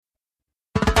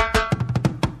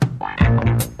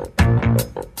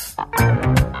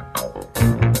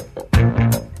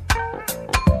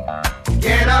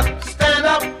Get up, stand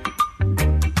up.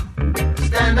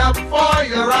 Stand up for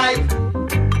your right.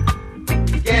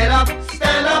 Get up,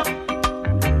 stand up.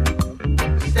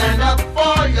 Stand up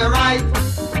for your right.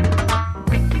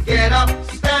 Get up,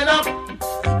 stand up.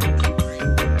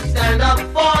 Stand up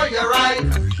for your right.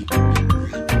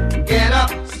 Get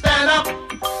up, stand up.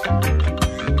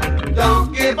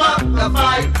 Don't give up the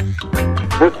fight.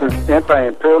 This is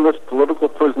anti-imperialist political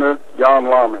prisoner Jan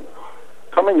Larman,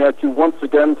 coming at you once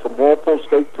again from Walpole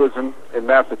State Prison in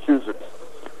Massachusetts.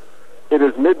 It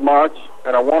is mid-March,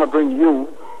 and I want to bring you,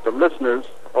 the listeners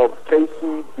of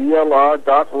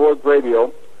KCBLR.org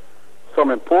radio,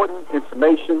 some important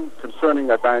information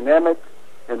concerning a dynamic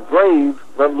and brave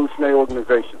revolutionary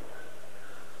organization.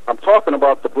 I'm talking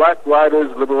about the Black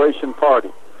Riders Liberation Party.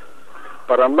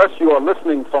 But unless you are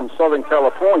listening from Southern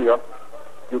California,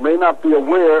 you may not be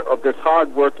aware of this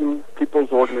hard-working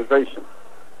people's organization.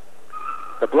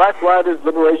 The Black Riders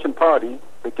Liberation Party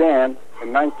began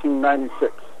in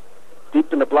 1996,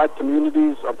 deep in the black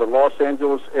communities of the Los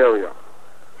Angeles area,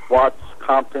 Watts,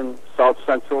 Compton, South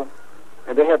Central,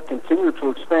 and they have continued to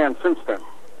expand since then.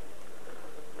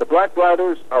 The Black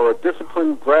Riders are a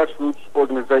disciplined grassroots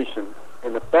organization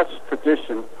in the best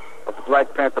tradition of the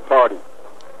Black Panther Party.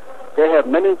 They have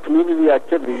many community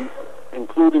activities,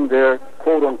 including their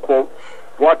quote-unquote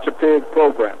Watch a Pig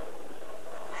program.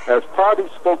 As party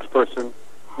spokesperson,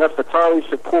 Nefertari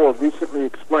Shakur recently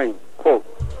explained, quote,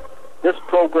 "This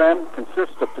program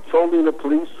consists of patrolling the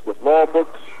police with law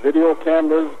books, video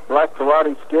cameras, black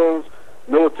karate skills,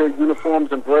 military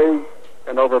uniforms and braids,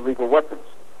 and other legal weapons,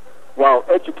 while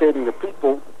educating the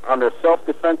people on their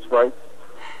self-defense rights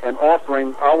and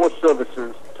offering our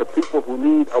services to people who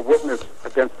need a witness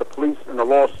against the police in a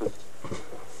lawsuit."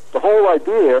 The whole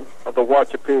idea of the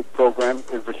Watch a Pig program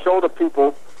is to show the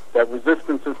people that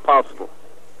resistance is possible.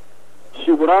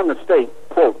 She went on to state,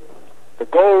 quote, "The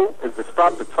goal is to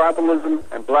stop the tribalism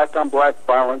and black-on-black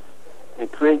violence and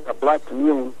create a black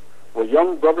commune where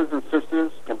young brothers and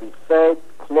sisters can be fed,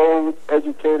 clothed,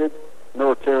 educated,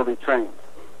 militarily trained.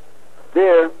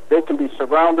 There, they can be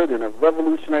surrounded in a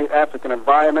revolutionary African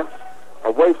environment,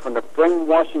 away from the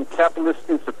brainwashing capitalist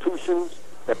institutions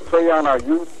that prey on our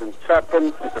youth and trap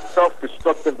them into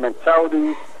self-destructive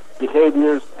mentalities,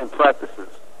 behaviors, and practices,"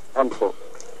 unquote.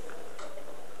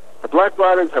 The Black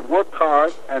Riders have worked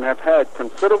hard and have had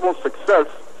considerable success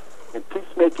in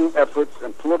peacemaking efforts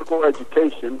and political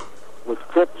education with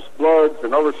Crips, Bloods,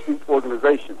 and other street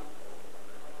organizations.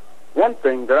 One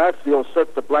thing that I feel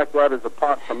sets the Black Riders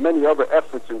apart from many other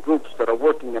efforts and groups that are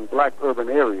working in black urban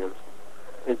areas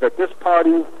is that this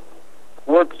party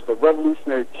works for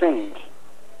revolutionary change,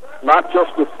 not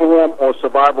just reform or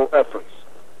survival efforts.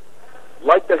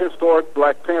 Like the historic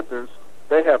Black Panthers,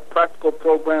 they have practical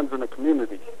programs in the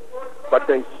community, but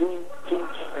they see,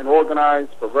 teach, and organize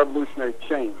for revolutionary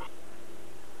change.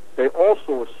 They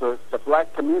also assert the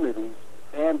black communities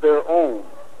and their own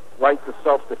right to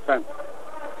self-defense.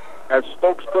 As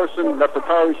spokesperson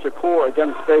Nefertari Shakur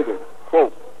again stated,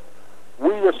 quote,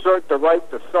 "We assert the right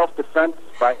to self-defense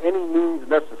by any means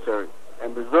necessary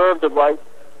and reserve the right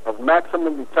of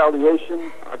maximum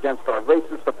retaliation against our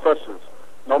racist oppressors,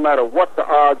 no matter what the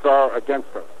odds are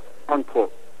against us,"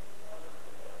 unquote.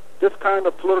 This kind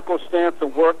of political stance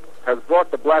and work has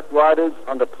brought the Black Riders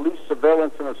under police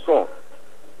surveillance and assault,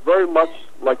 very much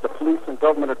like the police and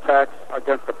government attacks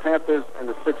against the Panthers in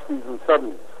the 60s and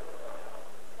 70s.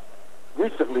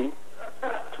 Recently,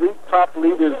 3 top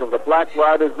leaders of the Black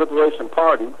Riders Liberation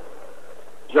Party,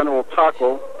 General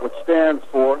Taco, which stands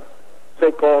for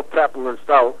Take All Capitalists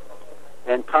Out,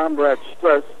 and Comrade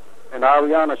Stress and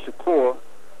Ariana Shakur,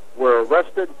 were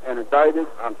arrested and indicted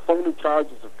on phony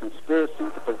charges of conspiracy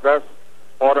to possess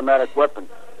automatic weapons.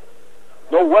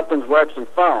 No weapons were actually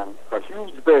found, but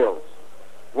huge bails,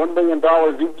 $1 million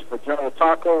each for General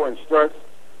Taco and Stress,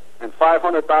 and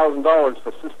 $500,000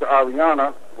 for Sister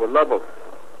Ariana, were leveled.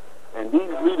 And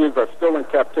these leaders are still in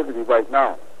captivity right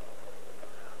now.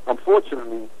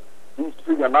 Unfortunately, these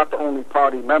 3 are not the only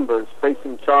party members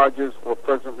facing charges or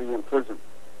presently in prison.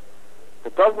 The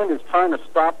government is trying to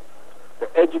stop the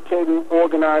educating,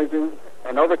 organizing,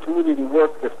 and other community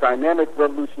work this dynamic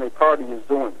revolutionary party is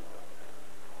doing.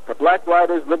 The Black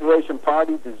Riders Liberation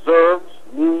Party deserves,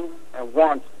 needs, and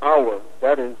wants our,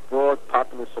 that is, broad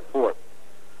popular support.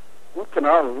 We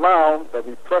cannot allow the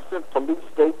repressive police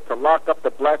state to lock up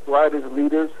the Black Riders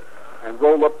leaders and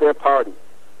roll up their party.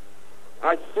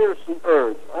 I seriously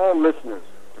urge all listeners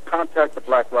to contact the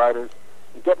Black Riders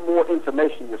and get more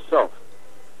information yourself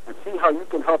and see how you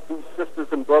can help these sisters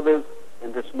and brothers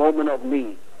in this moment of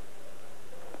need.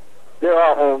 There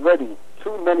are already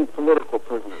too many political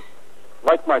prisoners,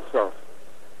 like myself,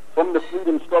 from the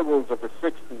freedom struggles of the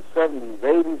 60s, 70s,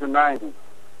 80s, and 90s,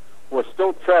 who are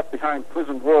still trapped behind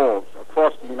prison walls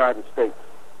across the United States.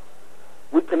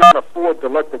 We cannot afford to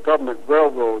let the government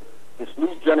railroad this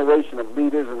new generation of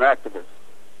leaders and activists.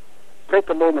 Take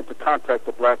a moment to contact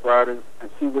the Black Riders and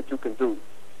see what you can do.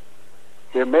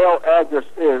 Their mail address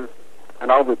is,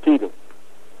 and I'll repeat it,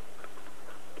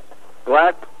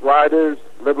 Black Riders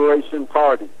Liberation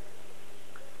Party,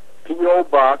 P.O.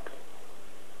 Box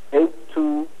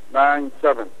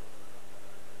 8297,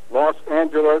 Los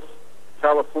Angeles,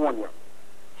 California,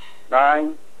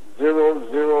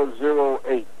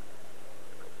 90008.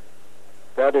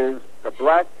 That is the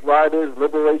Black Riders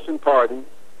Liberation Party,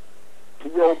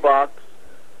 P.O. Box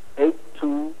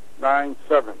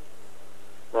 8297,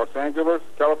 Los Angeles,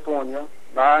 California,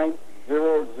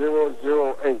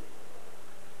 90008.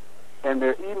 And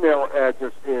their email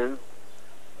address is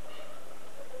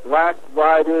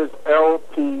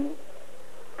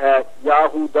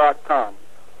blackriderslp@yahoo.com.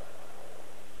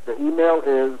 The email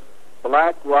is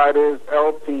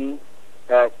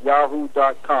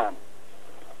blackriderslp@yahoo.com.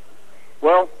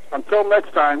 Well, until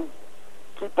next time,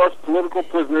 keep us political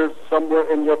prisoners somewhere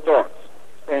in your thoughts.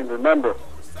 And remember,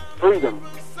 freedom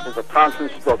is a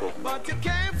constant struggle. But you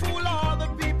can't fool all the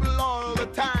people all the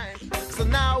time. So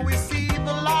now we see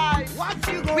the light. What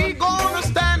you gonna